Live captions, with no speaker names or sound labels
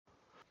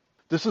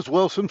This is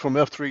Wilson from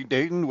F3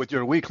 Dayton with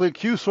your weekly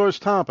Q-Source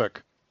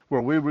topic,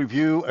 where we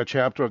review a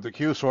chapter of the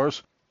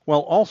Q-Source while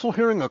also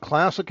hearing a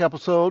classic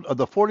episode of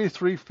the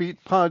 43 Feet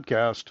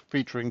podcast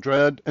featuring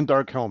Dread and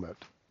Dark Helmet.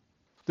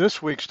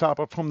 This week's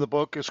topic from the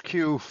book is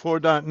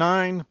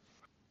Q4.9,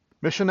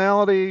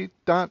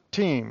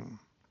 Missionality.Team,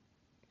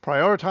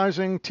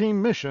 Prioritizing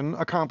Team Mission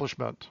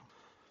Accomplishment.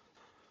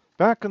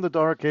 Back in the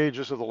dark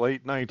ages of the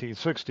late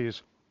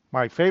 1960s,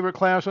 my favorite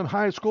class in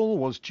high school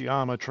was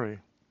geometry.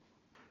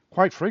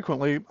 Quite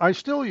frequently, I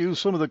still use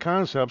some of the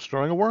concepts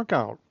during a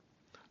workout,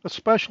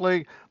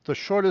 especially the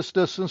shortest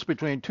distance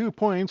between 2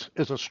 points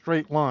is a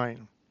straight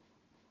line.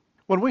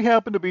 When we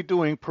happen to be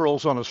doing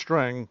pearls on a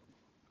string,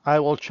 I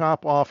will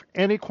chop off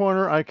any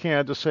corner I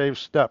can to save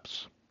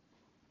steps.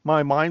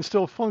 My mind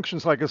still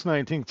functions like it's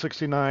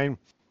 1969,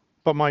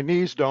 but my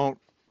knees don't,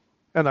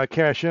 and I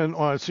cash in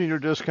on senior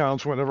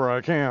discounts whenever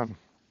I can.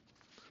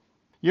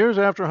 Years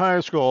after high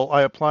school,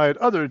 I applied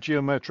other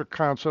geometric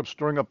concepts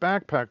during a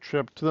backpack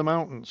trip to the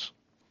mountains.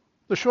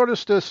 The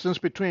shortest distance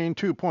between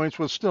 2 points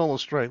was still a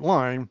straight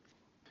line,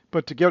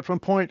 but to get from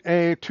point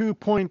A to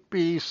point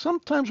B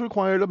sometimes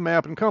required a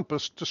map and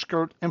compass to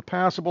skirt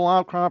impassable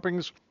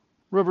outcroppings,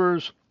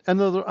 rivers, and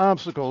other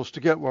obstacles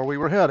to get where we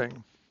were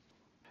heading.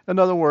 In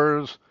other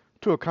words,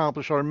 to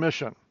accomplish our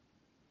mission.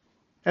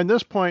 At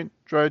this point,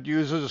 Dredd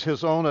uses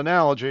his own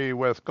analogy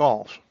with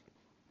golf.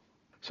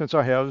 Since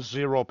I have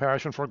zero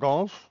passion for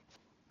golf,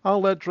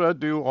 I'll let Dredd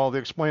do all the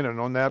explaining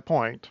on that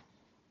point.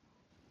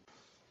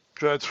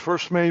 Dredd's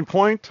first main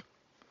point: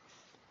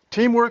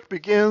 teamwork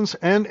begins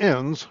and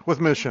ends with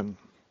mission.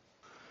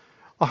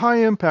 A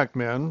high-impact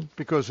man,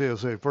 because he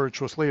is a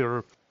virtuous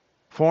leader,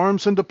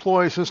 forms and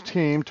deploys his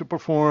team to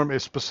perform a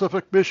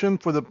specific mission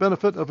for the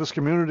benefit of his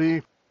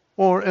community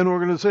or an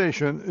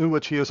organization in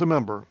which he is a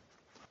member.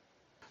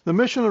 The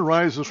mission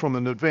arises from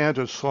an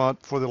advantage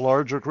sought for the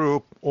larger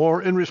group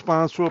or in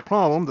response to a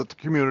problem that the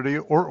community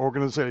or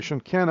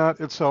organization cannot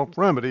itself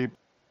remedy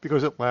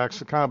because it lacks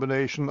the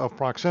combination of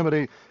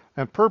proximity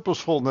and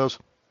purposefulness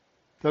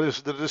that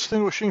is the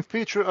distinguishing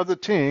feature of the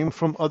team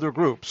from other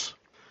groups.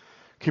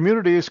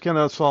 Communities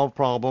cannot solve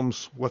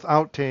problems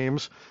without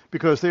teams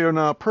because they are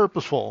not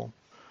purposeful.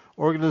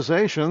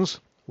 Organizations,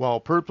 while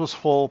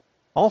purposeful,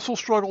 also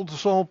struggle to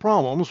solve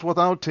problems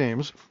without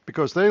teams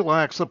because they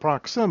lack the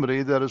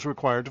proximity that is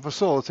required to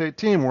facilitate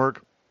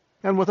teamwork,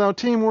 and without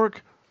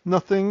teamwork,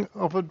 nothing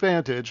of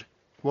advantage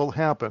will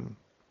happen.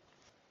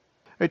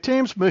 A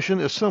team's mission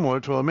is similar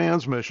to a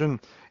man's mission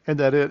in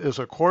that it is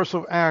a course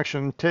of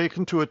action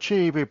taken to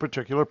achieve a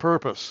particular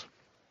purpose.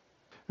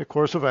 A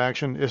course of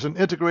action is an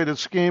integrated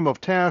scheme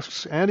of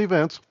tasks and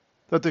events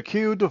that the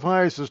Q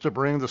devises to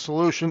bring the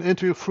solution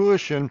into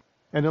fruition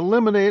and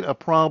eliminate a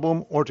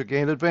problem or to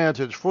gain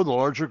advantage for the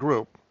larger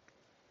group.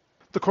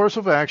 The course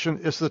of action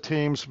is the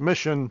team's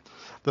mission,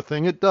 the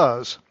thing it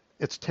does,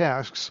 its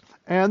tasks,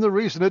 and the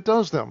reason it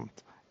does them,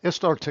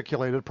 its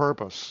articulated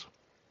purpose.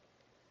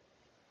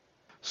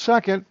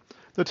 Second,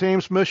 the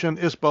team's mission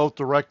is both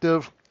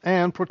directive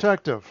and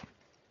protective.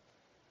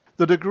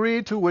 The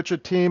degree to which a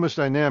team is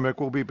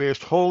dynamic will be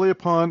based wholly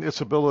upon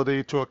its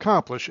ability to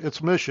accomplish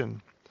its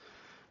mission.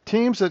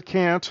 Teams that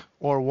can't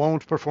or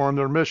won't perform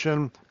their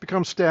mission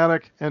become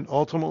static and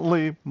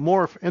ultimately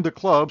morph into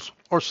clubs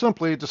or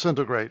simply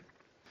disintegrate.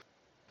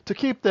 To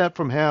keep that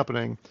from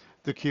happening,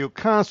 the Q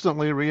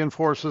constantly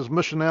reinforces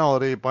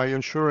missionality by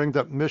ensuring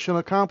that mission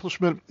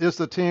accomplishment is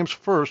the team's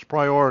first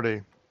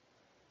priority.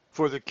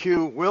 For the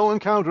Q will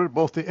encounter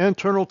both the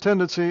internal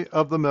tendency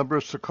of the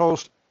members to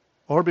coast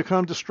or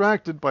become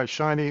distracted by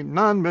shiny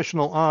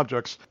non-missional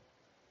objects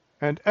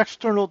and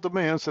external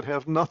demands that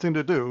have nothing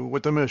to do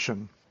with the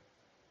mission.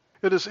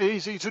 It is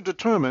easy to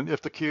determine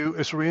if the Q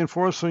is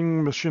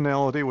reinforcing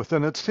missionality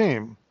within its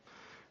team.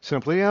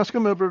 Simply ask a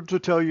member to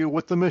tell you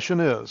what the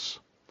mission is.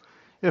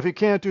 If he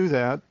can't do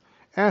that,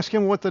 ask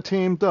him what the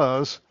team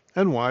does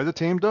and why the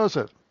team does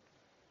it.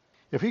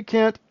 If he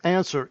can't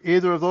answer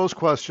either of those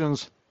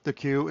questions, the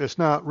Q is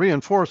not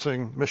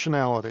reinforcing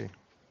missionality.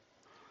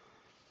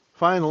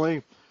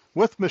 Finally,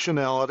 with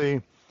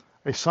missionality,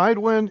 a side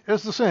wind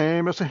is the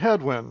same as a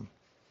headwind.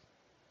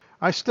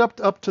 I stepped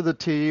up to the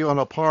tee on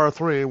a par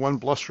 3 one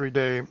blustery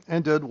day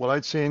and did what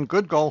I'd seen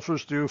good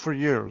golfers do for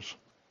years.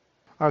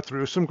 I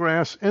threw some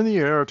grass in the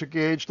air to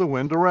gauge the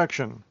wind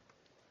direction.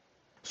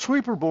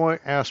 Sweeper Boy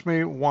asked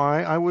me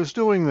why I was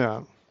doing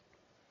that.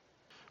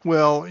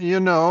 Well,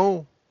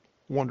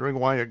 wondering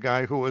why a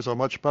guy who is a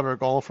much better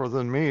golfer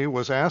than me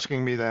was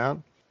asking me that.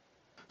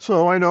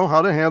 So I know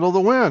how to handle the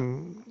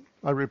wind,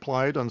 I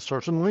replied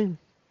uncertainly.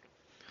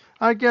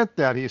 I get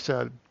that, he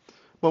said.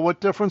 But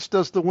what difference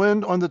does the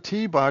wind on the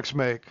tee box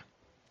make?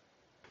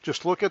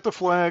 Just look at the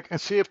flag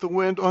and see if the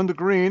wind on the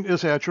green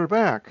is at your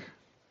back.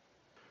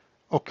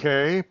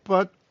 Okay,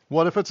 but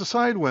what if it's a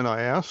side wind?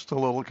 I asked, a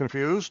little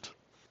confused.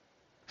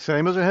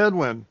 Same as a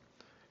headwind.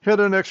 Hit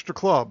an extra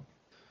club.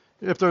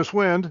 If there's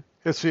wind,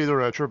 it's either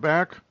at your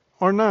back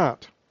or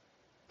not.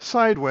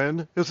 Side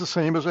wind is the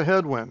same as a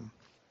headwind.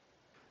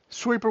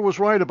 Sweeper was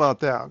right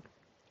about that.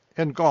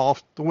 In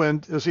golf, the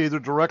wind is either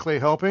directly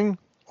helping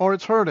or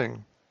it's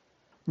hurting.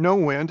 No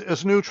wind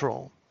is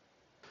neutral.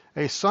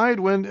 A side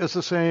wind is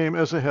the same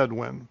as a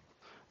headwind.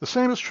 The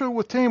same is true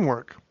with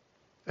teamwork.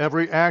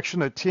 Every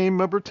action a team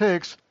member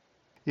takes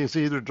is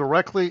either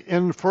directly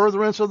in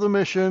furtherance of the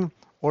mission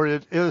or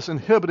it is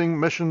inhibiting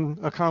mission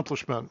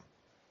accomplishment.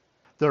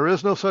 There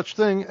is no such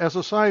thing as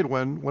a side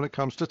wind when it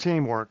comes to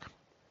teamwork.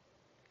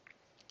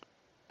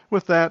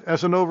 With that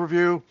as an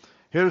overview,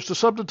 here's the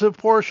substantive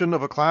portion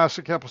of a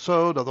classic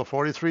episode of the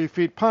 43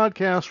 Feet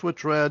podcast with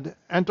Dread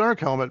and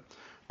Dark Helmet,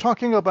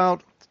 talking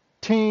about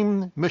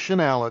team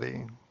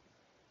missionality.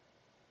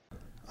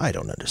 I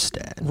don't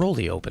understand. Roll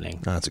the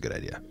opening. Oh, that's a good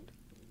idea.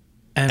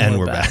 And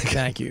we're back.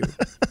 Thank you.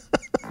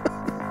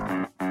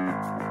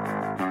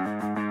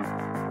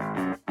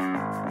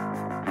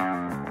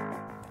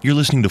 You're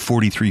listening to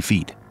 43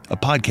 Feet, a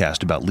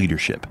podcast about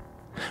leadership.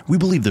 We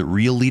believe that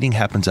real leading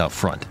happens out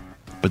front,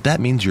 but that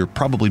means you're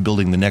probably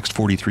building the next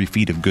 43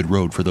 feet of good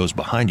road for those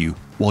behind you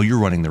while you're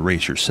running the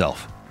race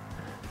yourself.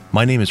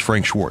 My name is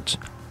Frank Schwartz,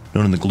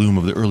 known in the gloom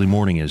of the early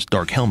morning as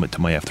Dark Helmet to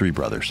my F3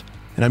 brothers,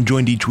 and I'm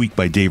joined each week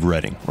by Dave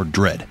Redding, or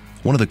Dread,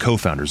 one of the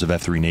co-founders of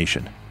F3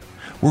 Nation.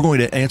 We're going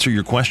to answer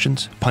your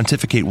questions,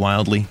 pontificate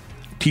wildly,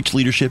 teach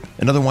leadership,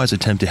 and otherwise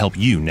attempt to help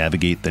you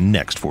navigate the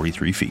next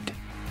 43 feet.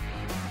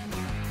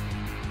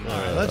 All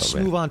right, let's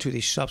move on to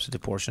the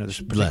substantive portion of this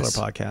particular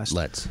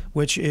podcast.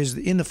 Which is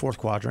in the fourth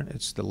quadrant.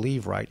 It's the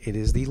leave right. It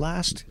is the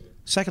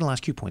second to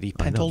last cue point, the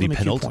penultimate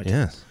cue point.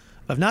 Yes.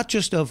 Of not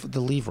just of the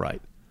leave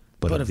right,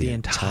 but of the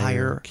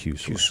entire cue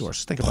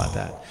source. Think about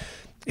that.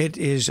 It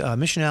is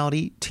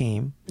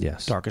Missionality.Team,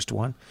 yes, darkest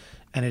one,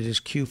 and it is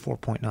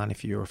Q4.9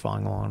 if you were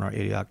following along on our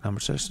idiotic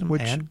number system.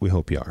 Which we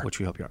hope you are.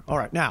 All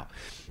right, now,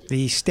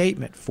 the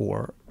statement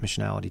for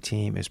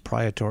Missionality.Team is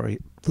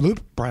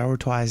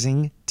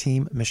prioritizing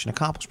team mission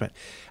accomplishment.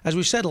 As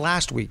we said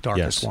last week,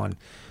 darkest one,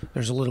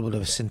 there's a little bit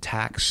of a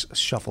syntax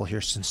shuffle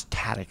here,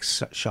 syntactic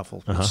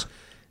shuffle. It's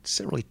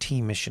really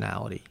team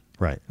missionality.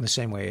 Right. In the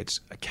same way it's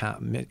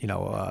team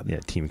accountability.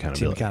 Team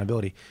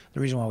accountability. The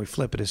reason why we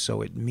flip it is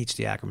so it meets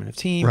the acronym of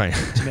team. Right.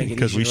 To make it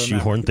because we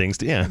shoehorn things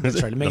to,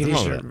 That's right. To make it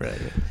easier.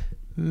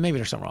 Maybe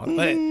there's something wrong.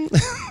 But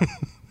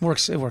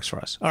it works for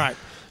us. All right.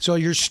 So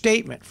your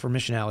statement for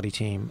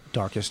Missionality.Team,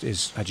 darkest,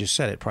 is, I just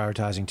said it,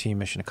 prioritizing team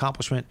mission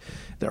accomplishment.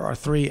 There are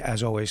three,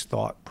 as always,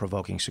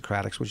 thought-provoking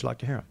Socratics. Would you like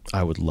to hear them?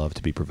 I would love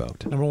to be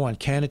provoked. Number one,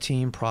 can a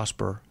team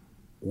prosper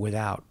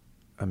without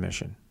a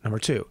mission? Number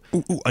two.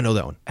 I know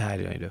that one. I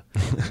do.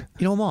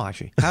 You know them all,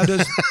 actually. How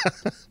does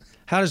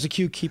the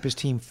Q keep his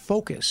team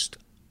focused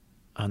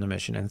on the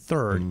mission? And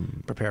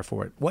third, prepare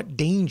for it. What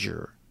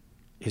danger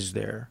is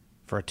there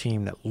for a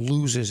team that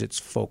loses its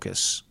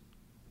focus?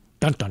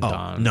 Dun, dun,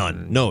 dun.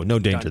 None. No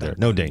danger there.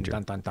 No danger.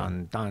 Dun, dun,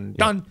 dun, dun,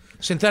 dun.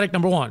 Synthetic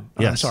number one.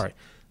 Oh, yes. I'm sorry.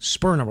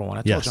 Spur number one.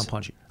 I told you I'm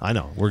punchy. I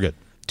know. We're good.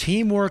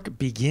 Teamwork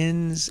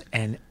begins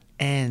and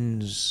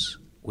ends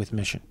with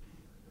mission.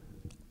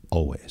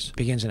 Always.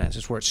 Begins and ends.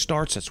 That's where it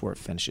starts. That's where it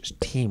finishes.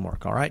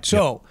 Teamwork. All right.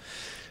 So,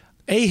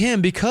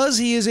 him, because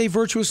he is a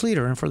virtuous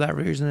leader, and for that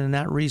reason and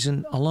that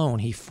reason alone,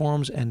 he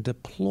forms and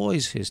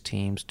deploys his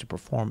teams to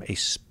perform a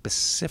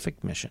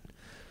specific mission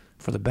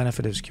for the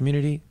benefit of his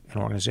community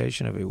and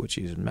organization of which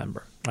he's a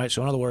member. All right.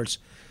 So, in other words,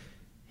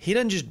 he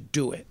doesn't just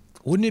do it.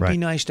 Wouldn't it be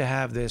nice to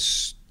have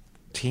this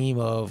team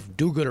of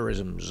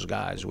do-gooderisms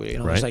guys?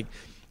 It's like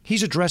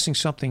he's addressing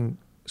something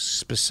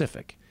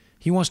specific.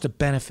 He wants to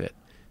benefit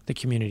the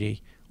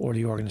community or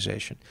the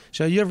organization.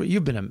 So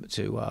you've been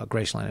to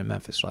Graceland in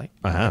Memphis, right?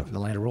 I have. The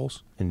Land of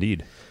Rules.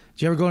 Indeed.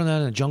 Did you ever go in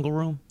the jungle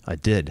room? I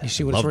did. You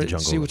see what's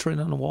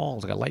written on the wall?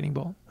 It's like a lightning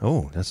bolt.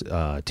 Oh, that's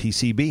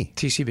TCB.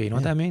 TCB. You know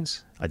what that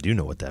means? I do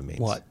know what that means.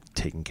 What?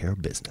 Taking care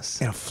of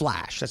business. In a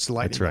flash. That's the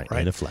lightning bolt,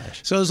 right? In a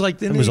flash. So it was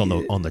like... It was on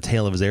the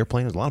tail of his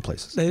airplane. It was a lot of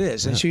places. It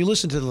is. And so you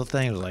listen to the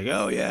thing. It was like,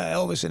 oh, yeah,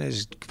 Elvis and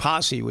his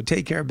posse would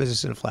take care of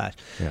business in a flash.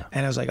 Yeah.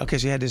 And I was like, okay,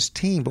 so you had this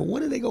team, but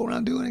what did they go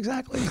around doing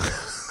exactly?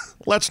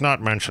 Let's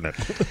not mention it.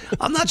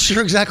 I'm not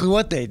sure exactly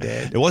what they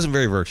did. It wasn't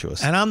very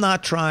virtuous. And I'm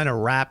not trying to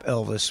rap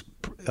Elvis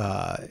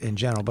in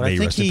general, but I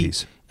think he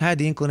had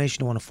the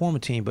inclination to want to form a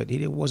team, but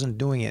he wasn't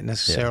doing it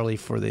necessarily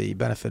for the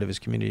benefit of his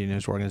community and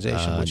his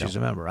organization, which he's a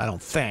member. I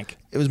don't think.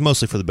 It was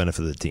mostly for the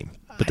benefit of the team.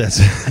 But that's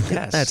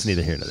that's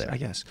neither here nor there. I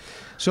guess.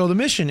 So the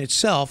mission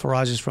itself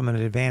arises from an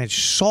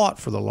advantage sought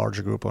for the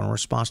larger group in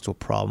response to a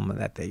problem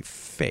that they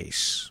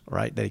face,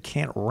 right? That they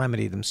can't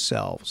remedy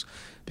themselves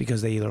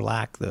because they either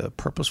lack the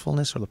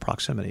purposefulness or the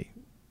proximity.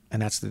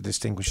 And that's the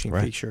distinguishing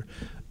feature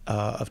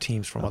of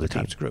teams from other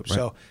types of groups. Right.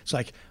 So it's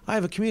like, I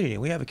have a community.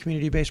 We have a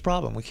community-based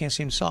problem. We can't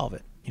seem to solve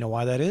it. You know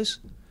why that is?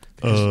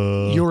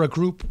 Because you're a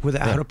group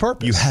without a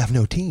purpose. You have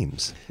no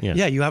teams.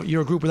 Yeah,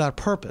 you're a group without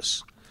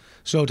purpose.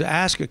 So to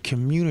ask a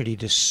community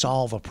to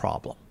solve a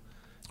problem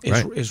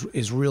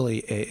is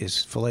really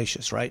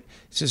fallacious, right?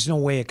 There's no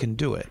way it can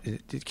do it.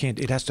 It can't.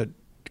 It has to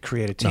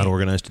create a team. Not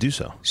organized to do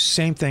so.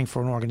 Same thing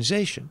for an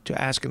organization.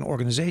 To ask an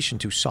organization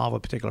to solve a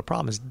particular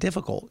problem is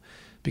difficult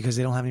because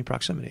they don't have any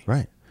proximity.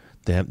 Right.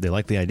 They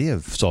like the idea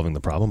of solving the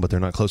problem, but they're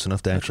not close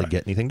enough to actually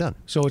get anything done.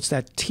 So it's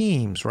that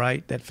teams,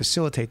 right, that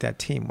facilitate that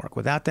teamwork.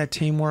 Without that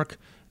teamwork,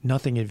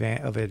 nothing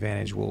of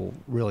advantage will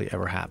really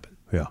ever happen.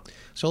 Yeah.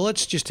 So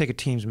let's just take a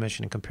team's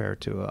mission and compare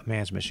it to a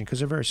man's mission, because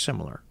they're very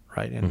similar,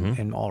 right,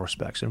 in all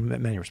respects, in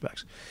many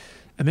respects.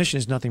 A mission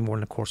is nothing more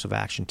than a course of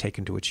action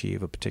taken to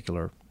achieve a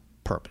particular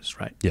purpose,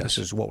 right? Yes. This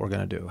is what we're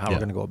going to do, how we're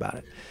going to go about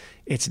it.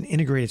 It's an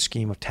integrated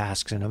scheme of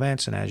tasks and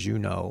events, and as you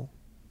know,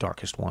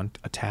 Darkest One,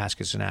 a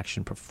task is an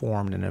action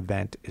performed, and an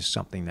event is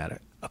something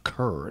that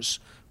occurs,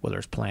 whether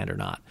it's planned or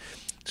not.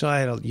 So I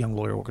had a young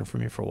lawyer working for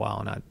me for a while,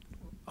 and I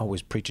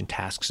always preaching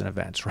tasks and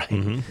events, right?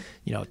 You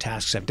know,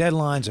 tasks have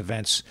deadlines,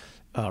 events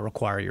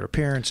require your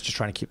appearance, just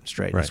trying to keep them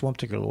straight. Right. This one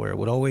particular lawyer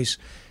would always,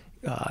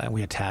 and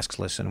we had tasks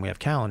lists and we have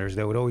calendars,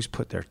 they would always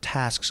put their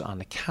tasks on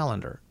the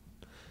calendar.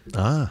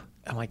 I'm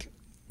like,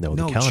 No,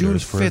 no, the calendar June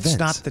is for 5th's events.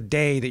 not the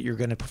day that you're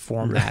going to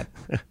perform that.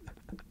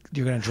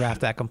 You're going to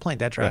draft that complaint.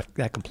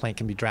 That complaint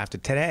can be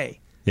drafted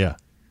today. Yeah.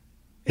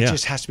 It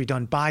just has to be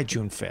done by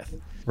June 5th.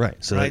 Right.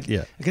 So Right?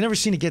 yeah. I can never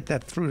seem to get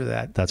that through to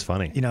that. That's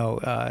funny. You know,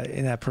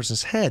 in that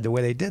person's head, the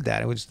way they did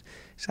that, it's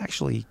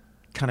actually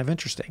kind of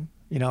interesting.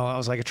 You know, I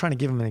was like trying to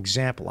give him an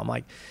example. I'm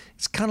like,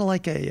 it's kind of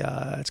like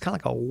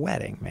a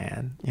wedding,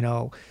 man. You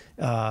know,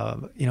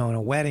 and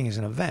a wedding is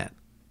an event,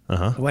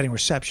 a wedding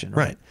reception,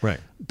 right? Right.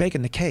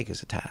 Baking the cake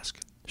is a task,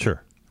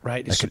 Sure.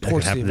 right? It That could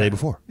supports happen the event. day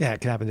before. Yeah,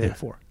 it can happen the day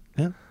before.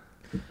 Yeah.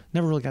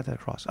 Never really got that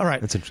across. All right.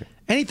 That's interesting.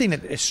 Anything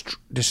that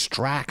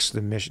distracts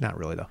the mission, not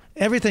really though.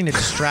 Everything that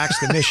distracts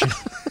the mission.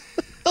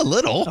 A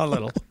little. A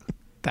little.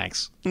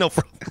 Thanks. No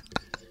problem.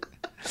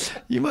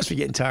 You must be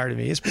getting tired of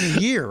me. It's been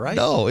a year, right?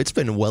 No, it's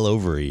been well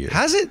over a year.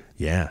 Has it?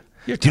 Yeah.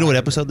 You're Do you know what tired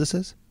of episode this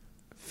is?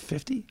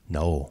 50?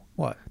 No.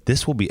 What?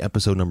 This will be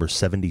episode number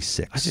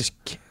 76. I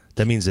just can't.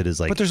 That means it is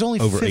like But there's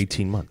only over 50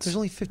 18 months. There's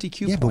only 50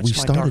 Q yeah, points. but we my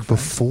started dark friend.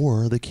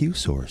 before the Q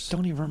source.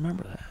 Don't even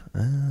remember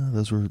that.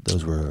 Those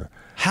were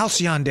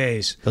Halcyon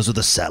days. those were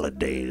the salad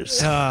days.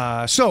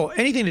 So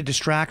anything that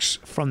distracts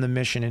from the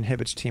mission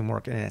inhibits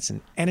teamwork, and it's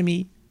an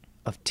enemy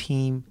of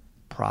team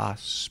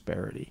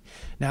prosperity.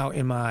 Now,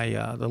 in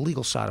my the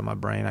legal side of my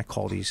brain, I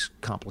call these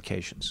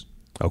complications.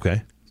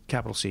 Okay.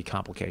 Capital C,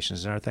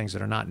 complications. There are things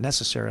that are not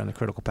necessary on the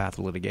critical path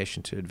of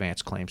litigation to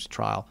advance claims to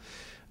trial.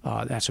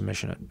 That's a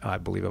mission, I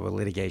believe, of a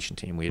litigation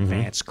team. We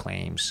advance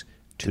claims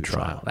to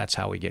trial. That's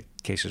how we get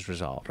cases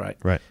resolved, right?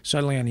 Right.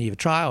 Suddenly on the eve of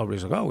trial,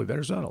 everybody's like, oh, we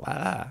better settle.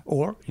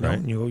 Or,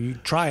 you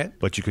try it.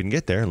 But you couldn't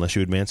get there unless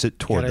you advance it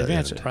toward that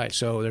Advance end. it, right?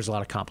 So there's a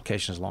lot of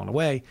complications along the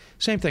way.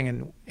 Same thing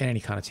in any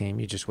kind of team.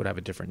 You just would have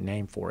a different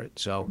name for it.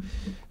 So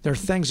there are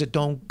things that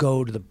don't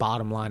go to the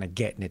bottom line of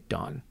getting it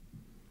done,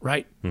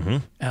 right?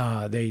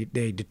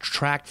 They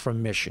detract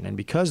from mission, and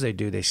because they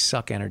do, they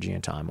suck energy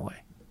and time away.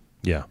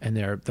 Yeah. And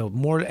the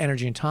more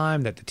energy and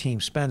time that the team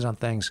spends on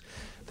things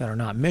that are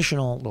not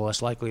missional, the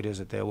less likely it is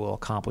that they will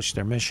accomplish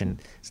their mission.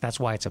 So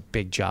that's why it's a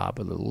big job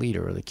of the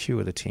leader or the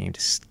Q of the team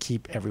to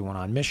keep everyone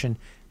on mission.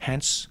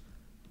 Hence,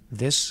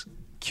 this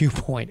Q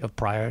point of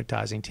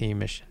prioritizing team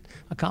mission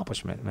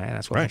accomplishment, man.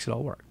 That's what makes it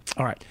all work.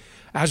 All right.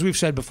 As we've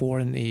said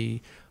before, in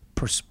the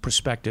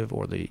perspective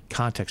or the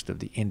context of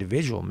the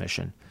individual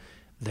mission,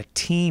 the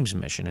team's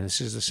mission, and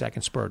this is the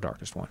second spur,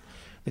 Darkest One,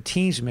 the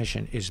team's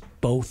mission is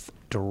both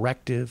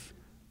directive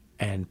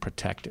and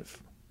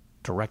protective.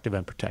 Directive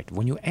and protective.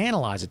 When you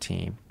analyze a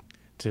team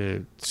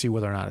to see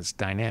whether or not it's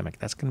dynamic,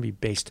 that's going to be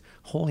based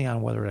wholly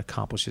on whether it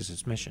accomplishes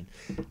its mission.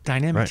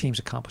 Dynamic teams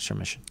accomplish their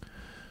mission.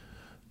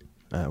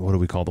 What do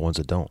we call the ones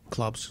that don't?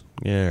 Clubs.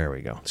 Yeah, there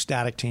we go.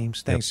 Static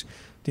teams, things,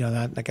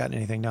 that got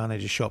anything done, they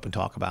just show up and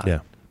talk about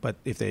it. But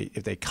if they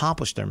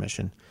accomplish their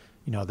mission,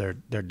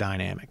 they're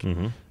dynamic.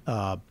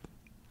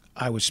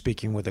 I was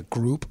speaking with a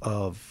group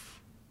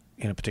of,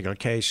 in a particular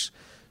case,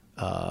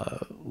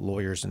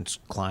 lawyers and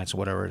clients or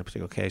whatever in a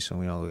particular case, and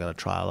we got a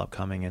trial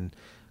upcoming, and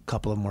a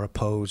couple of them were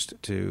opposed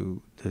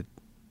to the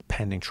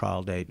pending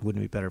trial date.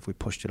 Wouldn't it be better if we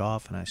pushed it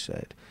off? And I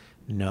said,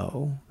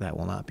 no, that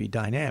will not be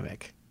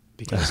dynamic,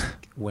 because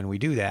when we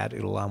do that,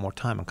 it'll allow more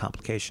time and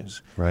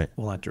complications. Right.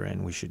 We'll enter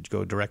in. We should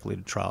go directly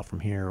to trial from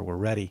here. We're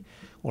ready,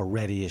 or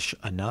ready-ish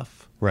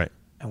enough. Right.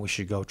 And we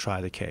should go try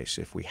the case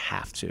if we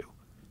have to.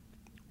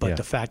 But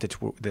the fact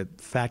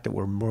that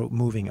we're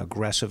moving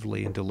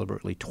aggressively and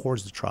deliberately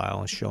towards the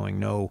trial and showing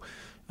no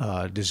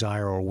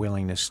desire or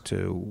willingness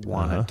to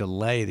want to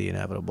delay the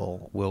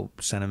inevitable will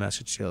send a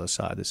message to the other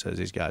side that says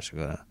these guys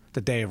are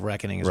the day of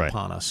reckoning is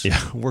upon us. Yeah,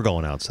 we're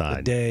going outside.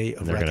 The day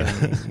of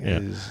reckoning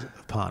is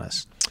upon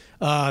us.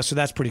 So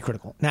that's pretty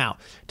critical. Now,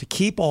 to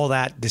keep all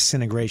that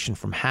disintegration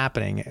from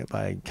happening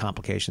by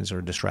complications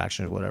or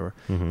distractions or whatever,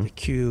 the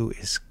Q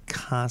is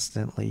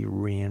constantly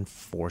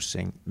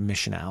reinforcing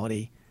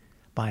missionality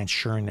by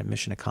ensuring that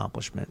mission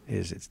accomplishment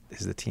is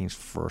the team's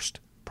first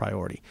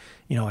priority.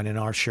 And in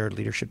our shared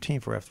leadership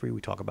team for F3,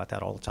 we talk about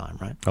that all the time,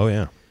 right? Oh,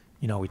 yeah.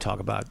 We talk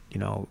about,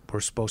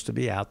 we're supposed to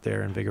be out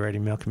there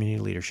invigorating male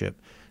community leadership.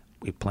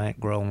 We plant,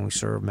 grow, and we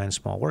serve men's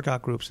small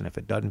workout groups, and if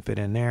it doesn't fit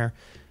in there,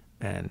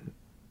 and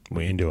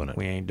we ain't doing it.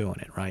 We ain't doing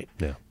it, right?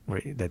 Yeah.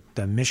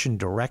 The mission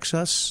directs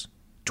us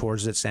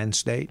towards its end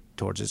state,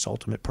 towards its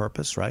ultimate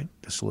purpose, right?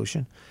 The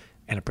solution.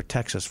 And it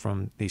protects us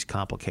from these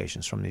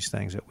complications, from these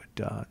things that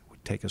would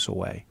take us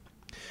away.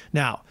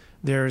 Now,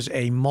 there's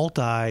a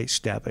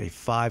multi-step, a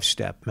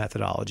 5-step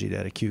methodology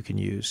that a Q can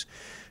use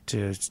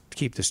to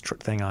keep this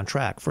thing on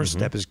track. First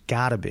step has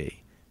got to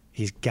be,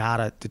 he's got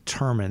to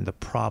determine the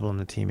problem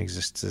the team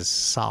exists to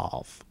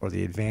solve or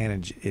the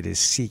advantage it is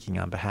seeking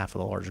on behalf of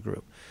the larger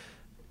group.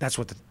 That's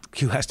what the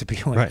Q has to be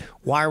doing. Right.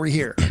 Why are we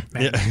here?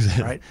 Man? Yeah,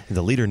 exactly. Right.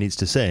 The leader needs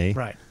to say,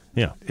 right.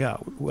 Yeah. Yeah.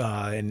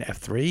 In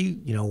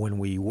F3, when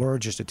we were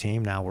just a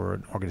team, now we're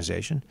an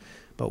organization.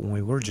 But when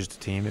we were just a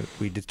team,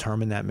 we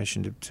determined that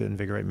mission to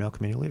invigorate male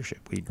community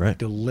leadership. We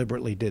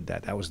deliberately did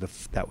that. That was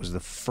the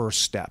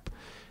first step.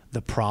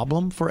 The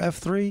problem for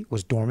F3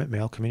 was dormant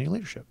male community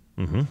leadership.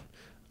 Mm-hmm.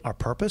 Our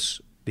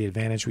purpose, the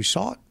advantage we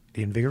sought,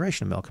 the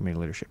invigoration of male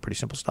community leadership. Pretty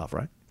simple stuff,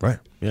 right? Right.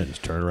 Yeah,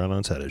 just turn it around on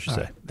its head, as you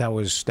say. Right. That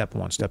was step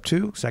 1. Step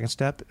 2, second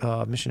step,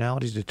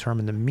 missionality is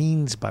determine the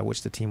means by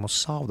which the team will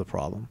solve the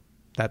problem.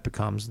 That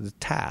becomes the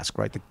task,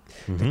 right?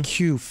 The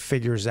Q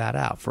figures that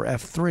out. For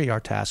F3, our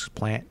task is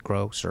plant,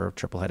 grow, serve,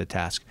 triple-headed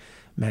task,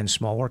 men's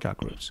small workout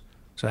groups.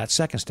 So that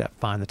second step,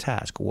 find the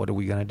task. What are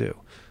we going to do?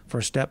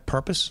 First step,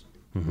 purpose.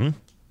 Mm-hmm.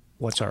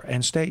 What's our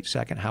end state?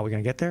 Second, how are we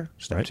going to get there?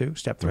 Step 2.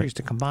 Step 3 is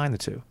to combine the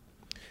two.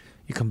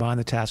 You combine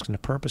the task and the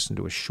purpose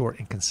into a short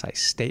and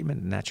concise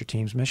statement, and that's your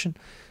team's mission.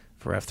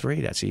 For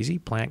F3, that's easy.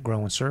 Plant,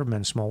 grow, and serve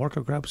men's small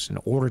workout groups in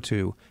order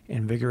to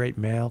invigorate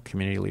male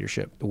community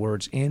leadership. The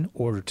words in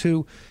order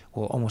to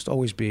will almost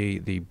always be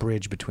the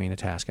bridge between the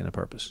task and the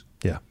purpose.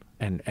 Yeah.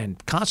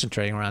 And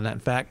concentrating around that. In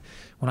fact,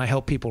 when I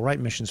help people write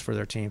missions for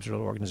their teams or their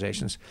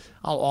organizations,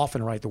 I'll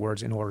often write the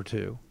words in order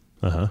to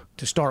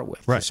start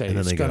with. Right. To say and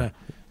then it's going to...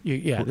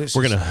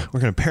 we're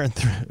gonna parent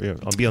through.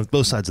 I'll be on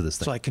both sides of this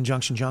thing. It's like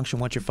conjunction, junction.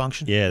 What's your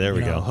function? Yeah, there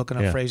we go. Hooking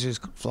up phrases,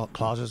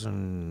 clauses,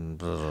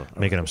 and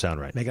making them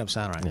sound right. Making them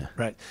sound right. Yeah.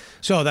 Right.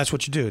 So that's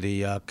what you do.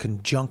 The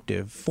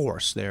conjunctive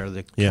force there,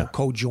 the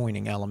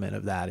co-joining element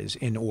of that is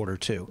in order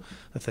to.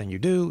 The thing you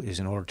do is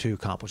in order to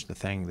accomplish the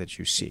thing that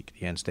you seek,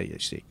 the end state you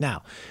seek.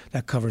 Now,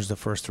 that covers the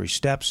first 3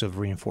 steps of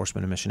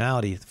reinforcement of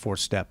missionality. The 4th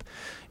step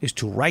is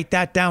to write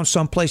that down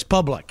someplace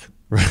public,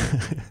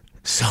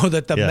 so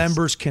that the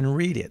members can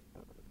read it.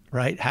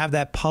 Right? Have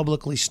that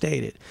publicly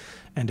stated,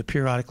 and to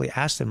periodically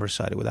ask them to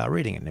recite it without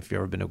reading it. And if you've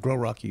ever been to Grow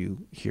Ruck,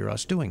 you hear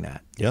us doing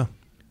that. Yeah.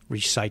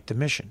 Recite the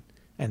mission.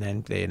 And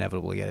then they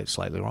inevitably get it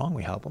slightly wrong.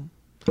 We help them.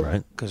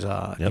 Right. Because,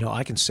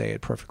 I can say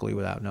it perfectly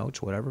without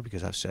notes, whatever,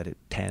 because I've said it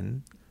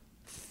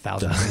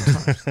 10,000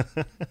 times.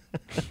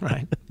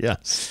 Right? Yeah.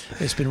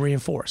 It's been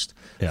reinforced.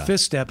 Yeah.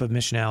 5th step of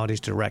missionality is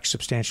to direct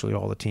substantially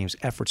all the team's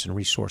efforts and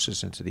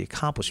resources into the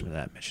accomplishment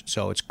of that mission.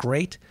 So it's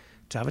great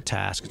to have a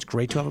task. It's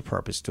great to have a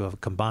purpose, to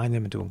have combined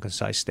them into a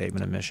concise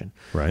statement of mission.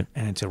 Right.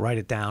 And to write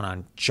it down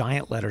on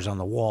giant letters on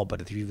the wall. But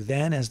if you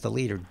then, as the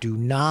leader, do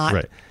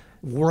not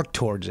work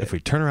towards it. If we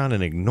turn around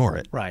and ignore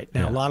it. Right.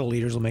 Now, a lot of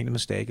leaders will make the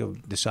mistake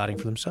of deciding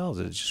for themselves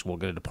that it's just, we're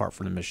going to depart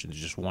from the mission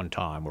just one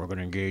time. We're going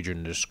to engage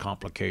in this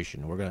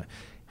complication. We're going to,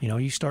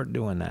 you start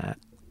doing that.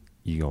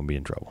 You're going to be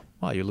in trouble.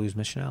 Well, you lose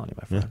missionality,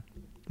 my friend.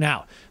 Yeah.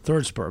 Now,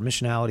 3rd spur,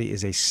 missionality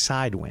is a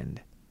side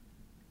wind.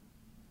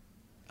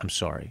 I'm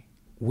sorry.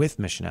 With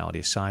missionality,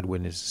 a side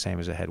wind is the same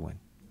as a headwind.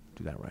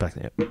 Do that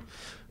right.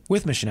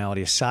 With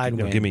missionality, a side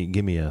wind. Give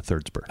me a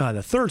 3rd spur. The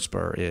 3rd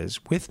spur is,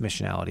 with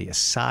missionality, a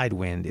side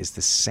wind is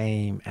the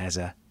same as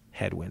a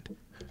headwind.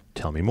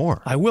 Tell me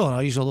more. I will, and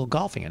I'll use a little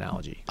golfing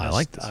analogy. I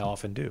like this. I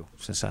often do,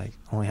 since I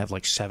only have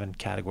like 7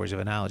 categories of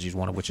analogies,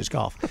 one of which is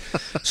golf.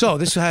 So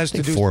this has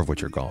to do 4 of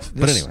which are golf.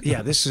 But anyway.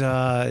 Yeah, this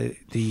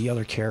the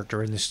other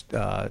character in this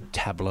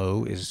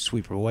tableau is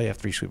Sweeper Boy,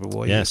 F3 Sweeper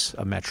Boy. Yes.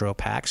 A Metro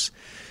Pax.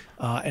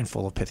 And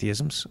full of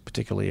pithyisms,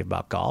 particularly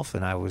about golf.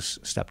 And I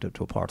stepped up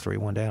to a par 3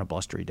 one day on a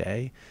blustery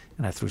day,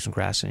 and I threw some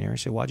grass in the air. He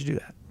said, "Why'd you do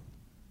that?"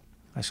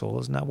 I said, "Well,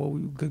 isn't that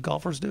what good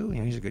golfers do?"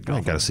 He's a good golfer.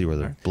 You got to see where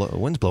the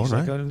wind's blowing,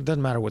 right? It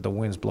doesn't matter what the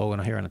wind's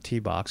blowing here on a tee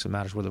box. It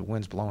matters where the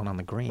wind's blowing on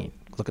the green.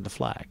 Look at the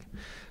flag.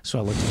 So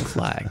I looked at the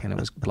flag, and it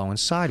was blowing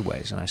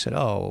sideways. And I said,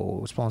 "Oh,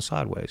 it's blowing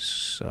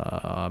sideways.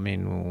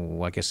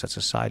 I guess that's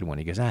a side wind."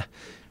 He goes,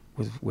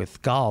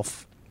 with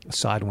golf, a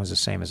side wind's the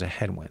same as a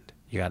headwind.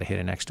 You got to hit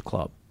an extra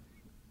club.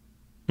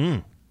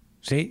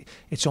 See,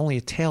 it's only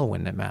a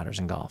tailwind that matters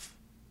in golf.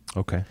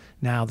 Okay.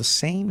 Now, the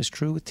same is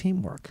true with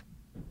teamwork.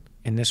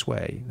 In this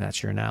way,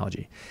 that's your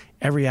analogy.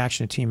 Every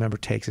action a team member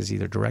takes is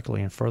either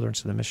directly in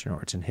furtherance of the mission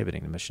or it's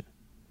inhibiting the mission.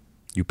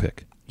 You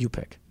pick. You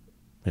pick.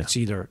 Yeah. It's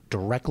either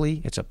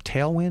directly, it's a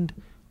tailwind,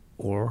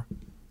 or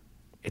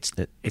it's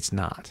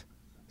not.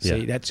 See,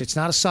 it's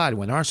not a side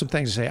wind. There are some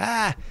things that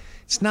say,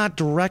 it's not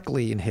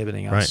directly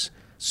inhibiting us. Right.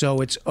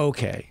 So it's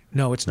okay.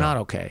 No, it's not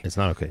okay. It's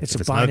not okay. It's if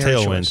a it's not a binary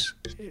tailwind,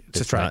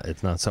 choice.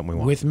 it's not something we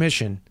want. With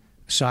mission,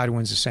 side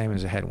wind's the same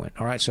as a headwind.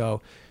 All right,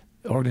 so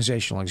the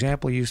organizational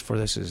example used for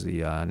this is the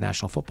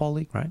National Football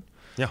League, right?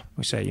 Yeah.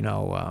 We say,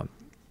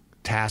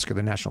 task of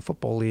the National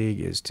Football League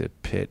is to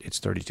pit its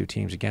 32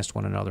 teams against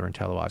one another in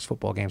televised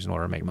football games in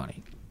order to make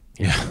money.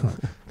 Yeah.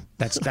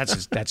 That's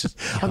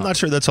I'm not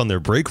sure that's on their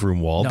break room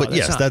wall, but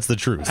yes, that's the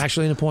truth.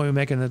 Actually, the point we're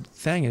making the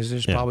thing is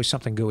there's probably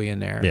something gooey in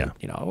there. Yeah.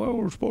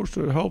 We're supposed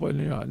to help it.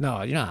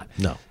 No, you're not.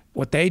 No.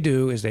 What they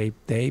do is they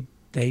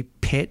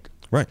pit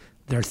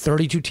There are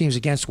 32 teams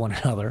against one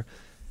another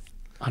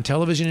on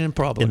television and in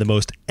public. In the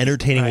most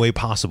entertaining way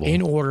possible.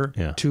 In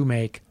order to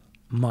make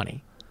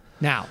money.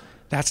 Now,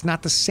 that's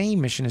not the same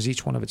mission as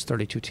each one of its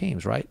 32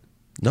 teams, right?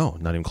 No,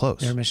 not even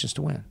close. Their mission is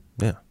to win.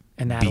 Yeah.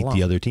 And that beat alone.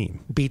 the other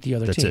team. Beat the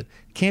other That's team. it.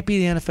 Can't be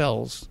the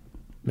NFL's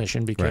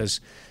mission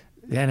because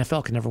the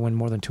NFL can never win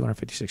more than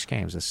 256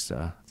 games. That's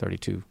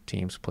 32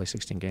 teams play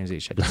 16 games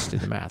each. I just did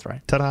the math,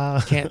 right?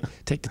 Ta-da! Can't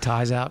take the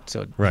ties out,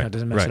 so it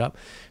doesn't mess it up.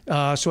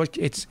 So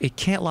it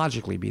can't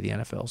logically be the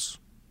NFL's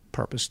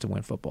purpose to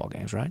win football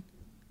games, right?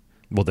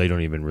 Well, they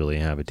don't even really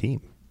have a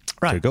team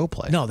to go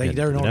play. No, they're an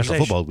the organization. National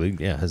Football League,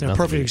 has they're a nothing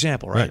perfect to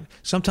example, right?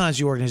 Sometimes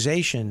the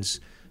organization's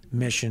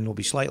mission will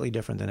be slightly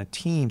different than a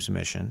team's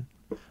mission,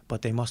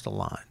 but they must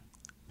align.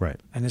 Right.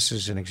 And this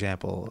is an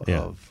example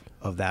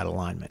of that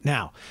alignment.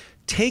 Now,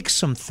 take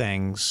some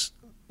things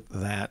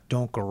that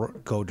don't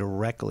go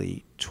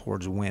directly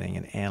towards winning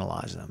and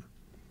analyze them.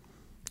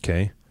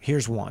 Okay.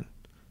 Here's one.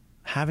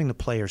 Having the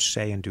players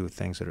say and do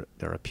things that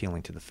are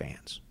appealing to the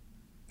fans.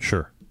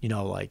 Sure.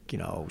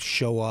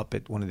 Show up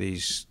at one of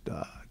these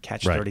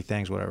catch 30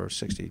 things, whatever,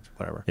 60,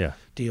 whatever,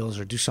 deals,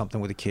 or do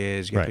something with the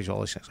kids, get all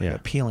these things,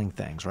 appealing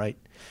things, right?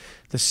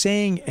 The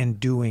saying and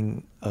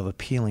doing of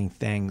appealing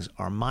things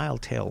are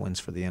mild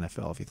tailwinds for the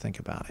NFL if you think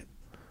about it,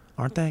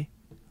 aren't they?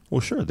 Well,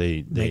 sure.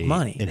 They make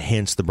money,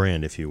 enhance the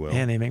brand, if you will,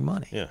 and they make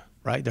money. Yeah,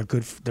 right. They're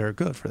good. They're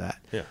good for that.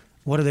 Yeah.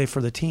 What are they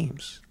for the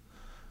teams?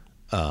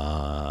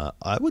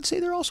 I would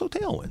say they're also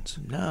tailwinds.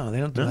 No, they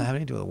don't have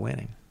anything to do with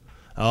winning.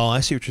 Oh,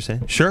 I see what you're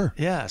saying. Sure.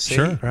 Yeah. See,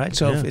 sure. Right.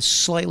 So if it's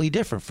slightly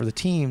different for the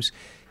teams,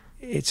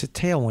 it's a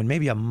tailwind,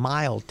 maybe a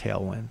mild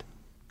tailwind.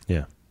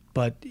 Yeah.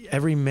 But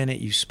every minute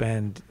you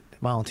spend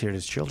volunteered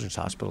at children's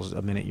hospitals,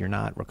 a minute you're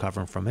not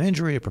recovering from an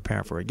injury or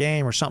preparing for a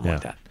game or something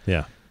like that.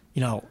 Yeah.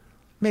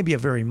 Maybe a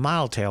very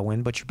mild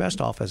tailwind, but you're best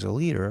off as a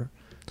leader,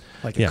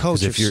 like a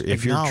coach. If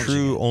your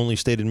true only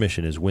stated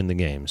mission is win the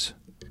games,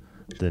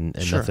 then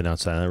nothing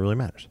outside of that really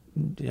matters.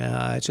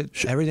 Yeah,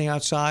 everything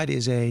outside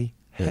is a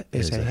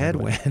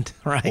headwind,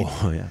 right?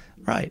 Oh, yeah.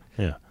 Right.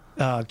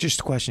 Yeah. Just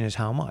the question is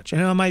how much,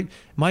 and it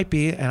might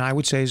be, and I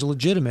would say is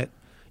legitimate.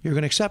 You're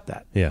going to accept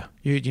that. Yeah.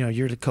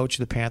 You're the coach of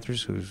the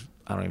Panthers, who's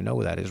I don't even know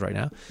who that is right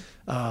now.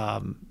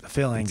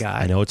 Fill-in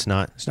guy. I know it's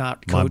not. It's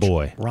not my Coach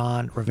boy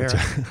Ron Rivera.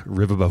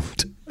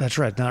 Riverboat. That's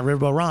right, not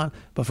Riverboat Ron,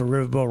 but for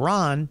Riverboat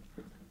Ron,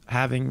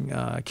 having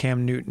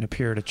Cam Newton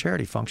appear at a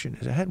charity function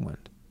is a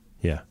headwind.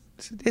 Yeah.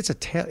 It's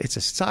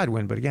a side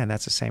wind, but again,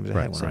 that's the same as a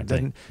headwind,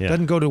 right?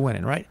 Doesn't go to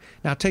winning, right?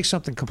 Now take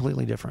something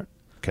completely different.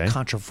 Okay.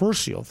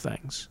 Controversial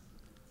things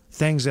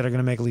that are going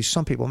to make at least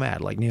some people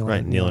mad, like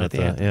kneeling at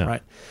the end. Yeah.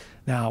 Right.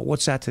 Now,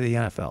 what's that to the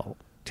NFL?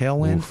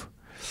 Tailwind,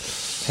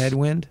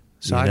 headwind,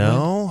 side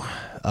wind.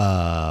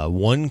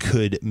 One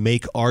could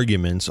make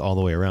arguments all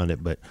the way around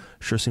it, but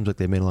sure seems like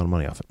they made a lot of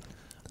money off it.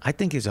 I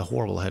think it's a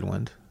horrible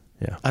headwind.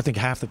 Yeah. I think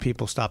half the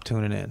people stopped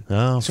tuning in.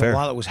 Oh, so fair.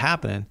 while it was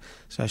happening,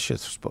 so I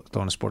should have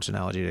thrown a sports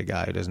analogy to a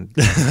guy who doesn't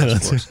know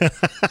sports.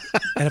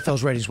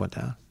 NFL's ratings went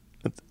down.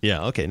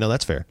 Yeah, okay. No,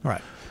 that's fair.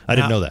 Right. I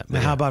didn't know that.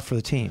 Now, how about for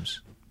the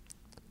teams?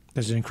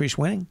 Does it increase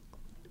winning?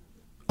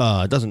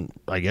 It doesn't,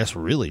 I guess,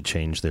 really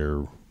change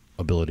their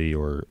ability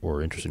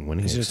or interest in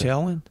winning. Is it a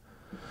tailwind?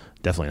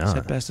 Definitely not. It's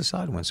at best a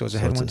side wind, so it's a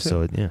headwind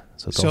too.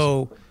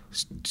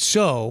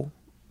 So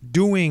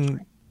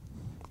doing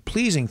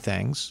pleasing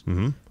things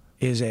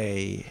is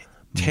a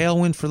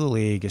tailwind for the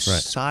league, a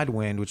side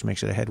wind, which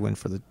makes it a headwind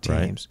for the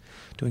teams.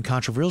 Right. Doing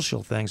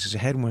controversial things is a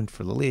headwind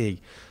for the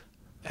league,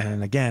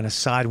 and again, a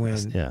side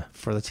wind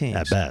for the teams.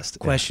 At best.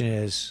 Question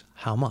is,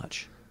 how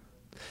much?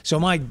 So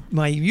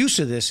my use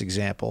of this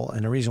example,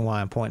 and the reason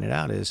why I'm pointing it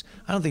out is,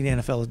 I don't think the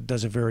NFL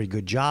does a very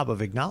good job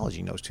of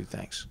acknowledging those two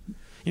things.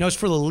 It's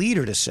for the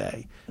leader to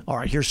say, all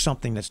right, here's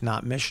something that's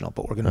not missional,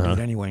 but we're going to do it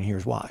anyway, and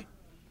here's why.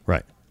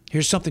 Right.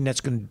 Here's something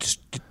that's going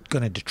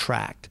to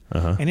detract.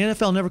 And the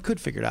NFL never could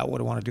figure out what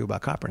to want to do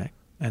about Kaepernick.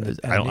 And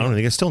I don't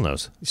think it still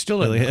knows. It still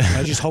doesn't.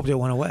 I just hoped it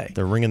went away.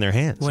 They're wringing their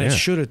hands. When it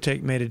should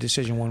have made a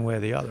decision one way or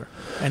the other.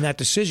 And that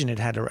decision, it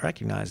had to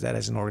recognize that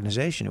as an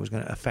organization, it was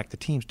going to affect the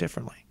teams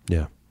differently.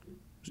 Yeah.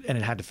 And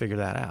it had to figure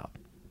that out.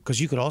 Because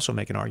you could also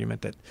make an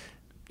argument that,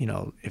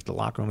 if the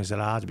locker room is at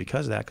odds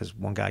because of that, because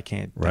one guy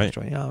can't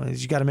demonstrate,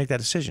 you got to make that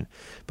decision.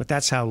 But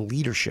that's how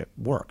leadership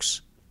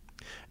works.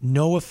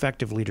 No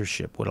effective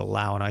leadership would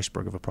allow an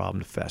iceberg of a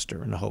problem to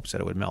fester in the hopes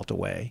that it would melt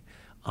away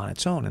on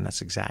its own, and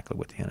that's exactly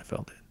what the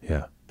NFL did.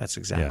 Yeah. That's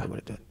exactly what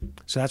it did.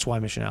 So that's why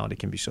missionality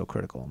can be so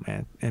critical,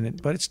 man.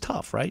 But it's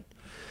tough, right?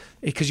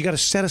 Because you got to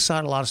set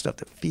aside a lot of stuff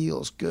that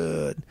feels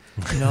good,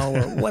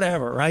 or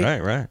whatever,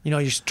 right? Right.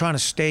 You're trying to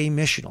stay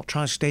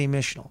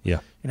missional. Yeah.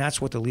 And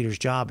that's what the leader's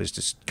job is,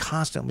 to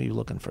constantly be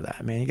looking for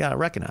that. Man, you got to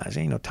recognize,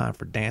 ain't no time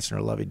for dancing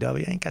or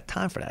lovey-dovey. I ain't got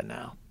time for that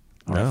now.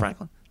 All right,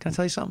 Franklin, can I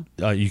tell you something?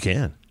 You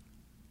can.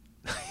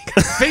 You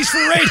got face for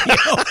radio.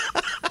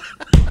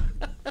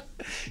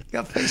 You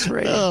got face for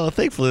radio. Oh,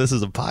 thankfully this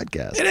is a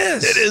podcast. It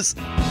is. It is.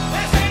 This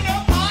ain't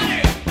no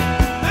party.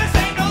 This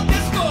ain't no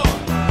disco.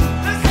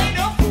 This ain't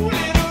no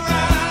fooling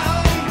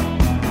around.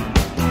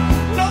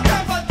 No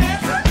time for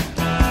dancing.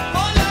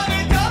 More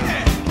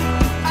lovey-dovey.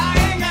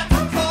 I ain't got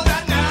time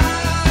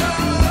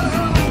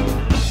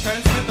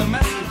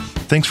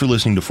Thanks for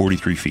listening to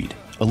 43 Feet,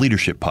 a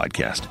leadership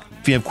podcast.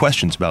 If you have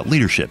questions about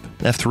leadership,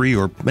 F3,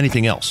 or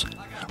anything else,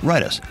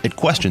 write us at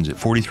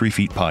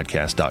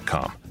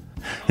questions@43feetpodcast.com.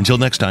 Until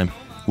next time,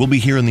 we'll be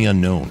here in the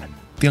unknown,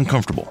 the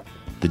uncomfortable,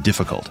 the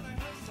difficult,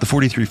 the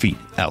 43 feet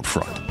out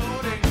front.